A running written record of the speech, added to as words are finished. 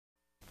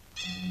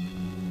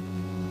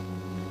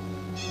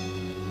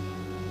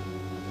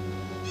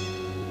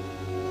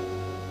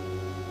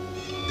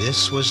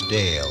This was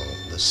Dale,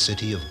 the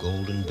city of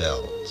golden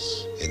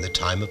bells, in the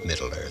time of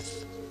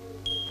Middle-earth,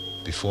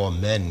 before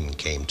men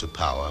came to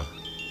power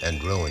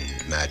and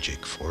ruined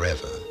magic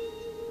forever.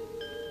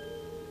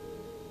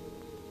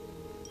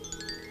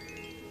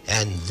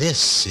 And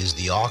this is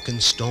the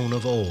Arkenstone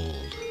of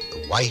old,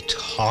 the white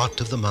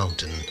heart of the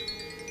mountain,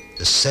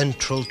 the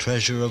central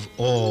treasure of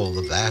all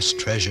the vast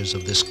treasures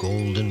of this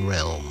golden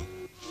realm.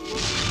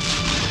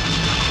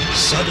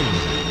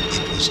 Suddenly,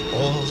 it was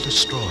all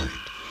destroyed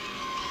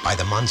by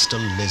the monster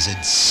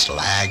lizard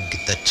Slag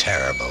the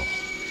Terrible.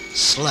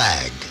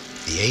 Slag,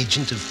 the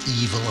agent of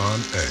evil on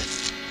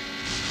Earth.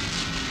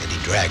 And he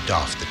dragged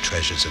off the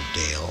treasures of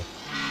Dale,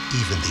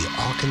 even the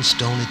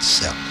Arkenstone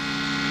itself.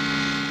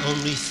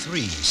 Only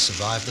 3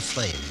 survived the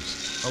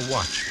flames, a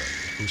watchman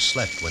who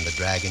slept when the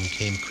dragon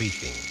came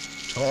creeping,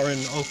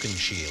 Torin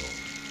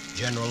Oakenshield,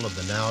 general of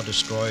the now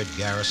destroyed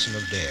garrison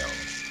of Dale,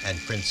 and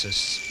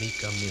Princess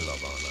Mika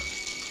Milovana,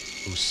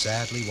 who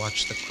sadly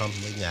watched the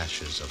crumbling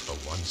ashes of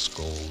her once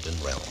golden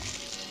realm.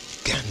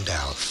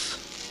 Gandalf,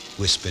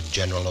 whispered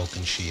General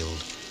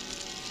Oakenshield.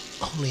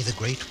 Only the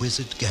great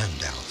wizard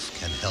Gandalf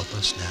can help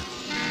us now.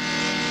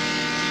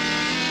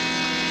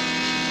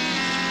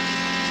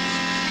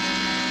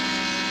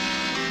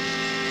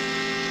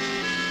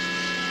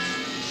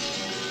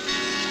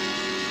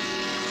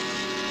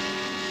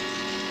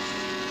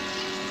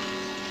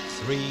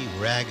 3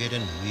 ragged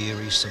and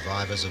weary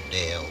survivors of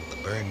Dale, the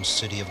burned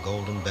city of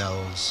golden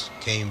bells,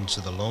 came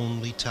to the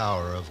lonely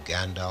tower of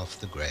Gandalf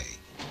the Grey.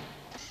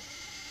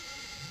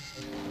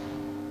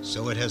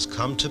 So it has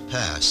come to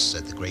pass,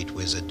 said the great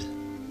wizard,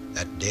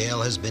 that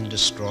Dale has been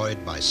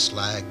destroyed by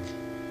Slag,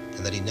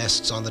 and that he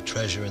nests on the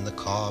treasure in the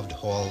carved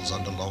halls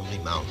under Lonely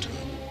Mountain,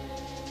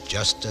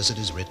 just as it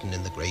is written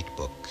in the great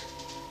book.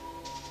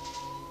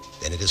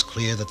 Then it is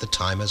clear that the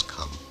time has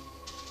come,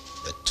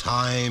 the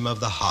time of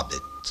the Hobbit.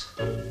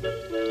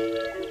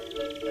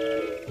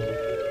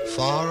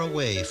 Far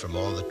away from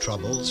all the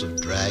troubles of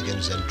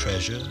dragons and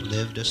treasure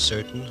lived a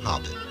certain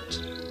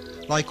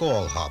hobbit. Like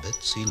all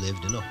hobbits, he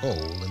lived in a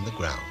hole in the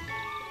ground.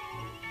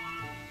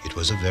 It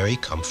was a very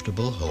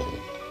comfortable hole,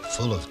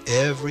 full of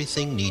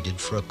everything needed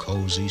for a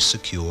cozy,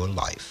 secure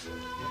life.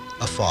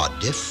 A far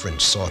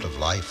different sort of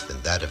life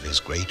than that of his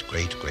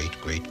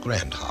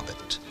great-great-great-great-grand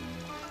hobbit.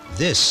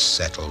 This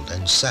settled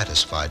and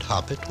satisfied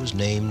hobbit was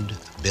named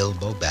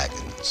Bilbo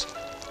Baggins,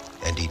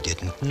 and he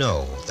didn't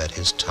know that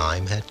his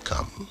time had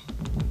come.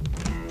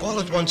 All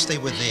at once they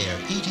were there,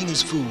 eating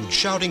his food,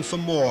 shouting for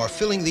more,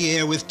 filling the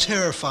air with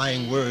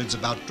terrifying words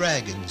about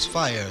dragons,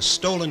 fire,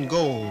 stolen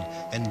gold,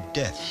 and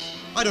death.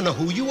 I don't know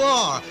who you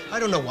are. I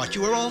don't know what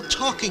you are all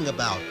talking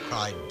about,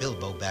 cried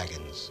Bilbo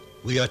Baggins.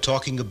 We are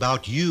talking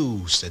about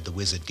you, said the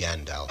wizard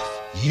Gandalf.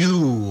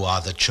 You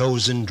are the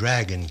chosen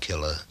dragon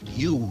killer.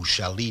 You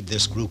shall lead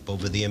this group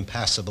over the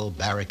impassable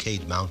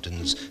barricade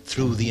mountains,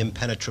 through the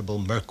impenetrable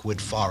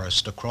Mirkwood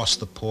forest, across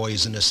the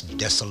poisonous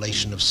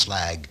desolation of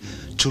Slag,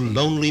 to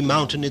Lonely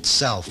Mountain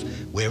itself,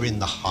 wherein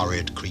the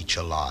horrid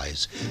creature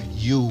lies.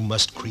 You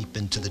must creep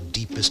into the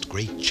deepest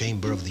great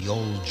chamber of the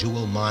old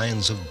jewel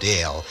mines of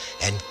Dale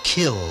and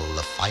kill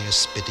the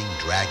fire-spitting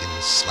dragon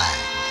Slag.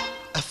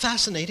 A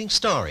fascinating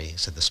story,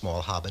 said the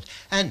small hobbit.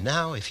 And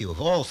now, if you have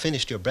all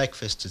finished your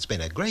breakfasts, it's been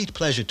a great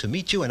pleasure to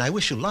meet you, and I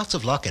wish you lots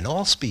of luck and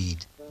all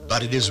speed.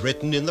 But it is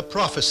written in the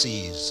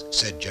prophecies,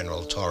 said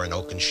General Torin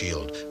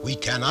Oakenshield. We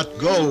cannot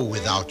go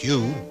without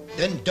you.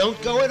 Then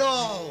don't go at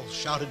all,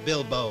 shouted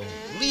Bilbo.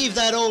 Leave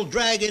that old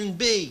dragon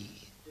be.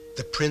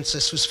 The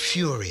princess was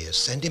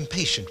furious and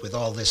impatient with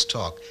all this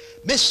talk.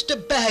 Mr.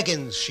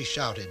 Baggins, she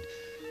shouted,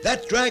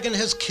 that dragon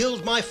has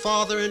killed my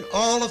father and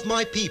all of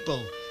my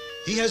people.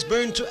 He has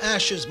burned to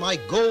ashes my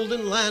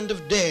golden land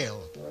of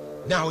Dale.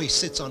 Now he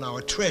sits on our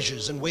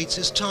treasures and waits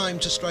his time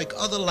to strike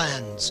other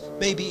lands,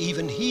 maybe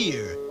even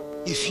here.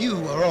 If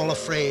you are all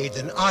afraid,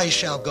 then I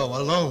shall go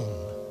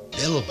alone.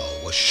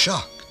 Bilbo was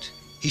shocked.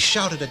 He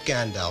shouted at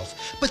Gandalf,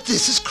 but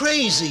this is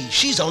crazy.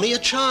 She's only a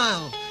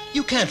child.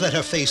 You can't let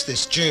her face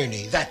this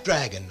journey, that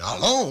dragon,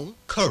 alone.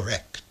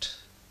 Correct,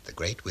 the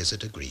great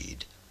wizard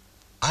agreed.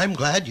 I'm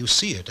glad you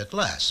see it at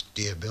last,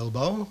 dear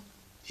Bilbo.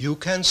 You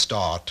can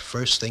start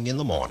first thing in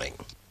the morning.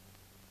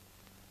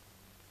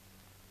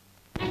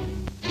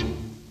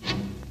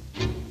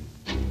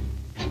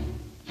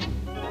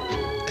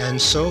 And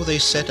so they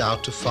set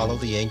out to follow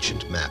the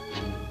ancient map.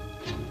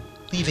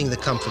 Leaving the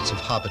comforts of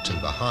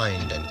Hobbiton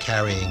behind and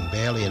carrying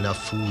barely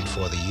enough food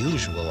for the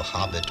usual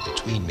Hobbit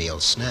between-meal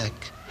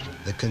snack,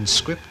 the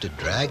conscripted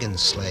dragon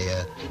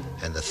slayer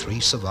and the 3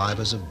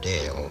 survivors of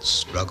Dale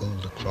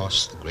struggled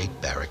across the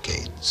great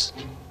barricades.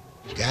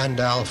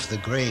 Gandalf the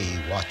Grey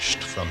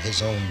watched from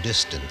his own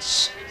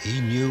distance.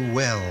 He knew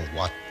well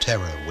what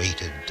terror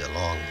waited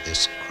along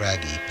this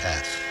craggy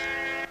path.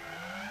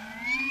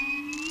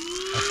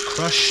 A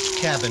crushed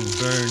cabin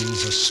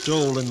burns a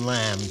stolen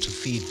lamb to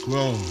feed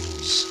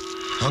groans,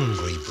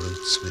 hungry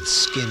brutes with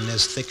skin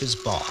as thick as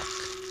bark.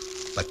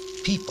 But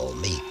people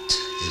meat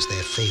is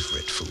their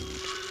favorite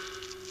food.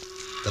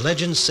 The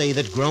legends say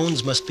that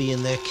groans must be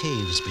in their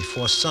caves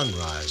before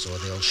sunrise, or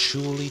they'll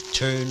surely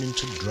turn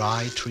into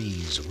dry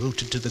trees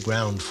rooted to the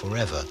ground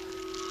forever.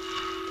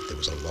 But there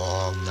was a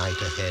long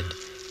night ahead,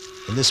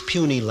 and this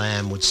puny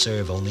lamb would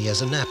serve only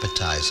as an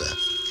appetizer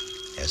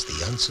as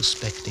the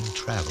unsuspecting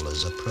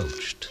travelers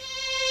approached.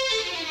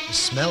 The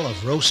smell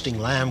of roasting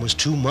lamb was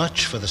too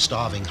much for the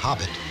starving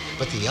hobbit,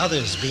 but the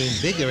others, being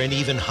bigger and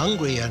even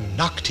hungrier,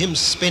 knocked him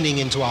spinning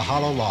into a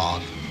hollow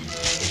log.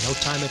 In no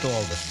time at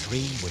all, the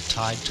three were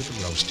tied to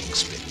the roasting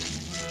spit.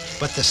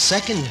 But the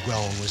second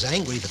groan was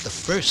angry that the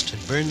first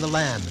had burned the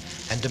lamb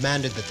and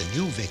demanded that the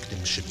new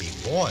victim should be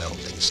boiled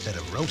instead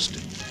of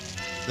roasted.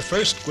 The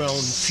first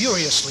groan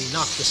furiously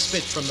knocked the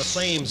spit from the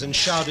flames and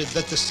shouted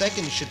that the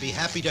second should be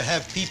happy to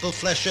have people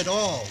flesh at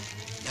all.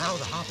 Now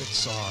the hobbit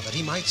saw that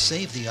he might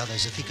save the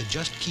others if he could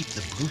just keep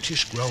the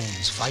brutish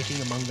groans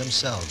fighting among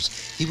themselves.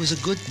 He was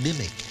a good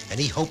mimic, and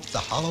he hoped the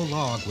hollow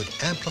log would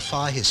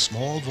amplify his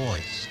small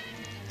voice.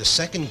 The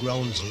second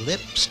groan's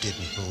lips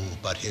didn't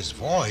move, but his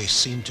voice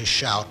seemed to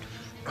shout,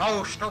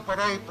 "No stupid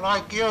ape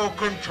like you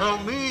can tell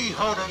me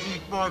how to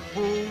eat my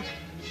food."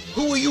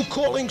 "Who are you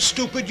calling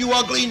stupid, you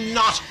ugly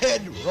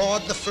knothead?"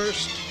 roared the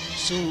first.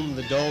 Soon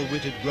the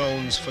dull-witted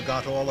groans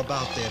forgot all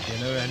about their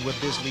dinner and were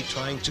busily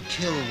trying to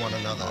kill one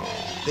another.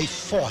 They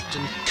fought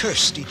and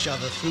cursed each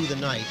other through the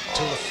night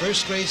till the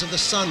first rays of the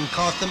sun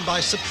caught them by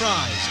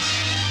surprise.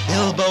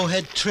 Bilbo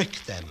had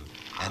tricked them,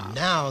 and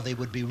now they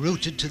would be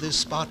rooted to this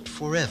spot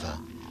forever.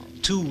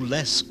 2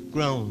 less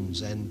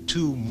groans and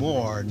 2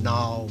 more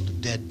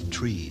gnarled dead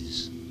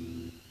trees.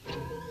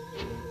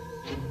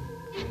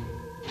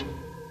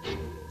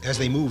 As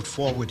they moved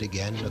forward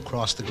again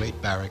across the great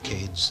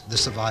barricades, the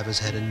survivors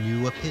had a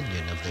new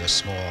opinion of their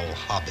small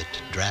hobbit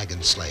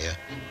dragon slayer.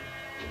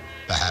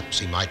 Perhaps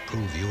he might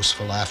prove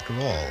useful after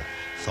all,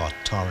 thought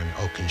Torrin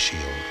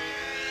Oakenshield.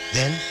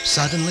 Then,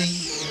 suddenly,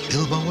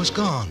 Bilbo was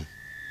gone.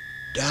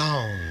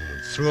 Down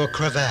through a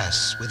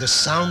crevasse with a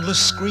soundless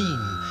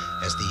scream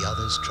as the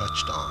others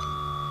trudged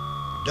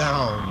on.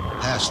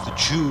 Down past the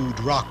chewed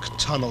rock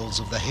tunnels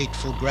of the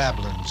hateful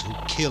grablins who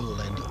kill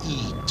and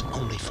eat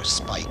only for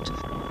spite.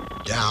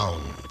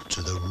 Down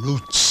to the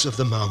roots of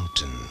the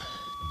mountain.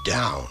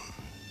 Down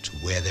to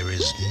where there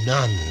is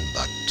none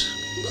but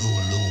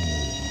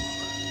gloom.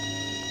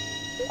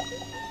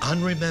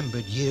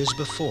 Unremembered years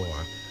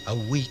before, a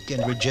weak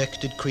and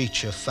rejected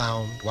creature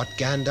found what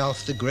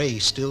Gandalf the Grey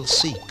still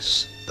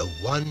seeks, the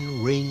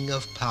one ring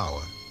of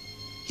power.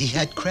 He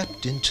had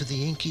crept into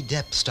the inky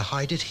depths to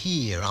hide it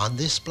here on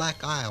this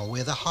black isle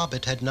where the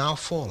hobbit had now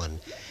fallen,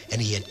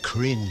 and he had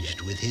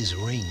cringed with his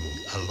ring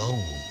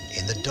alone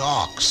in the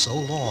dark so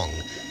long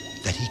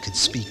that he could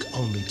speak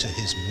only to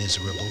his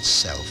miserable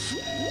self,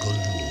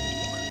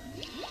 Gloom.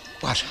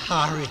 "What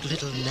horrid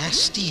little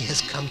nasty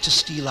has come to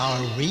steal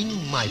our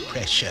ring, my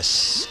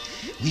precious?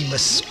 We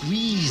must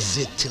squeeze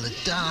it till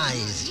it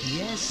dies,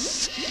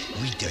 yes?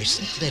 We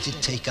durstn't let it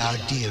take our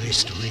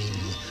dearest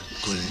ring,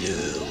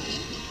 Gloom."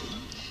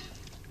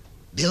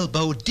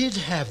 Bilbo did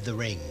have the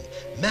ring.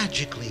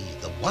 Magically,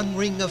 the one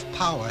ring of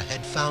power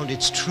had found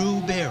its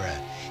true bearer.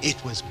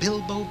 It was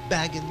Bilbo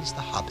Baggins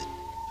the Hobbit.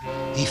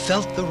 He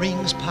felt the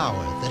ring's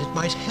power, that it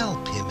might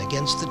help him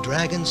against the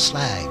dragon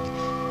Slag.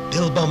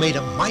 Bilbo made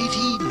a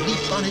mighty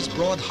leap on his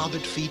broad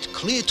hobbit feet,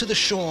 clear to the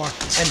shore,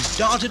 and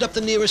darted up the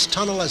nearest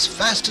tunnel as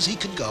fast as he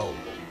could go.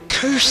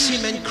 "Curse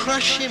him and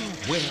crush him,"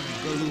 wailed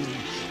Gloom.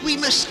 "We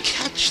must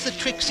catch the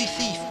tricksy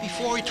thief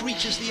before it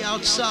reaches the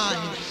outside."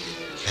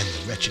 And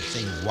the wretched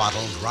thing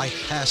waddled right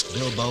past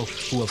Bilbo,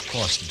 who of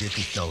course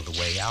didn't know the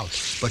way out,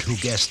 but who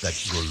guessed that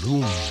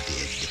Gloom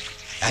did.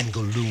 And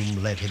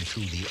Gloom led him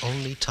through the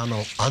only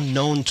tunnel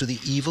unknown to the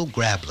evil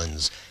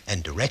grablins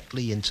and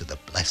directly into the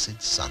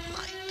blessed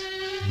sunlight.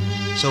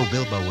 So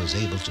Bilbo was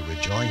able to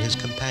rejoin his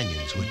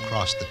companions who had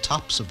crossed the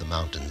tops of the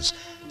mountains,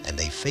 and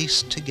they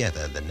faced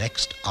together the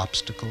next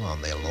obstacle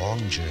on their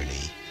long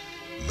journey,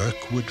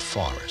 Mirkwood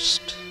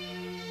Forest.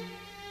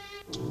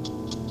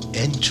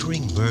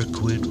 Entering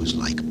Mirkwood was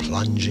like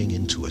plunging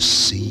into a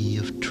sea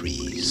of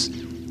trees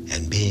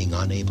and being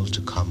unable to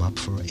come up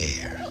for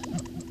air.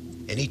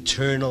 An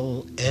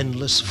eternal,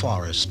 endless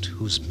forest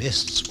whose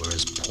mists were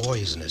as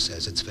poisonous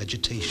as its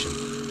vegetation.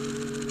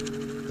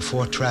 The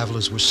 4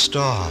 travelers were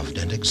starved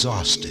and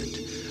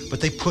exhausted, but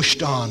they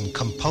pushed on,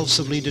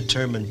 compulsively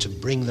determined to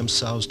bring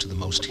themselves to the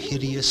most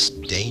hideous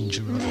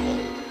danger of all,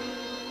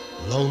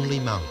 Lonely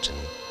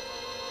Mountain,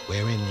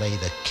 wherein lay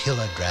the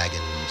killer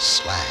dragon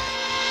Slag.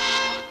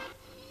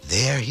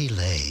 There he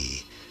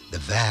lay, the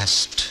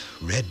vast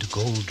red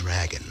gold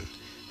dragon,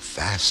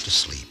 fast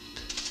asleep,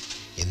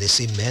 in this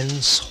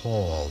immense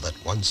hall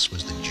that once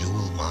was the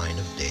jewel mine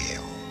of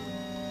Dale.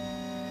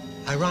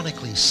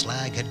 Ironically,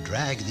 Slag had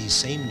dragged these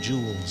same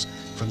jewels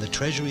from the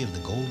treasury of the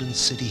Golden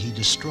City he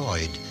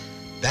destroyed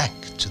back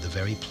to the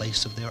very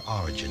place of their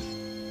origin.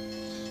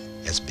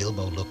 As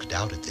Bilbo looked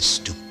out at this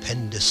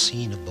stupendous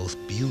scene of both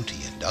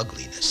beauty and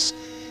ugliness,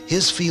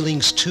 his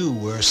feelings, too,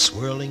 were a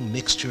swirling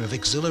mixture of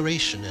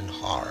exhilaration and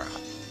horror.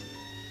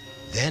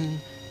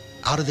 Then,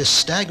 Out of this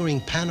staggering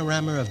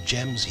panorama of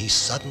gems, he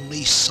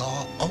suddenly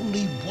saw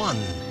only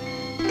one.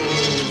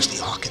 It was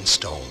the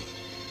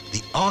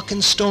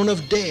Arkenstone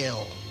of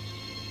Dale.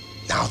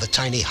 Now the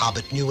tiny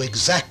hobbit knew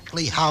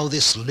exactly how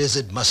this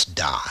lizard must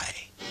die.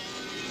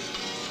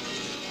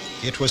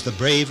 It was the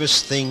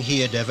bravest thing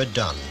he had ever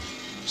done,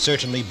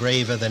 certainly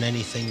braver than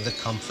anything the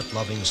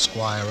comfort-loving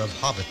squire of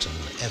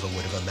Hobbiton ever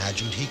would have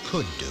imagined he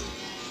could do.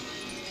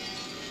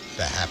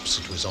 Perhaps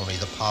it was only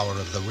the power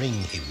of the ring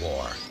he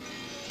wore.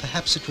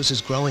 Perhaps it was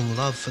his growing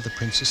love for the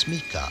Princess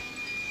Mika.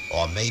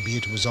 Or maybe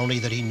it was only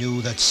that he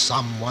knew that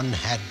someone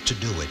had to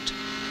do it.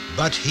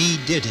 But he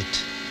did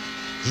it.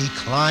 He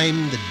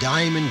climbed the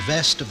diamond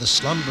vest of the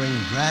slumbering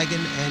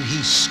dragon and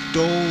he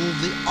stole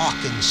the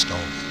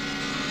Arkenstone.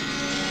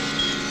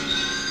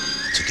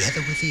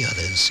 Together with the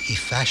others, he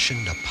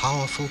fashioned a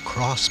powerful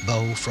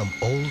crossbow from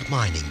old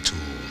mining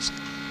tools.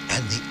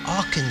 And the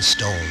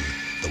Arkenstone,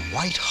 the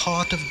white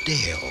heart of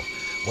Dale,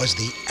 was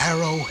the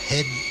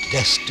arrowhead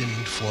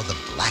destined for the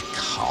black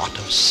heart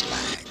of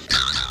Slag.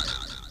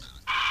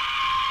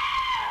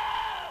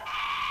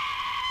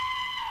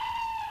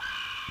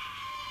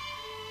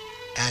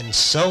 And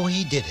so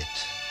he did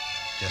it,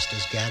 just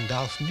as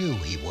Gandalf knew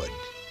he would.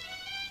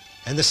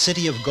 And the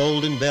city of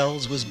Golden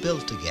Bells was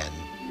built again,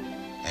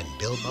 and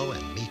Bilbo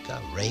and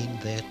Mika reigned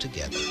there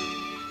together.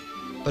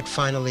 But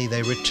finally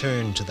they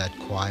returned to that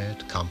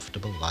quiet,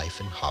 comfortable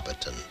life in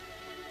Hobbiton,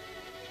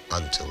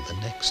 until the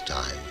next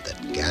time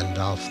that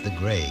Gandalf the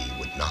Grey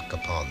would knock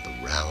upon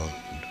the round,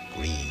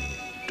 green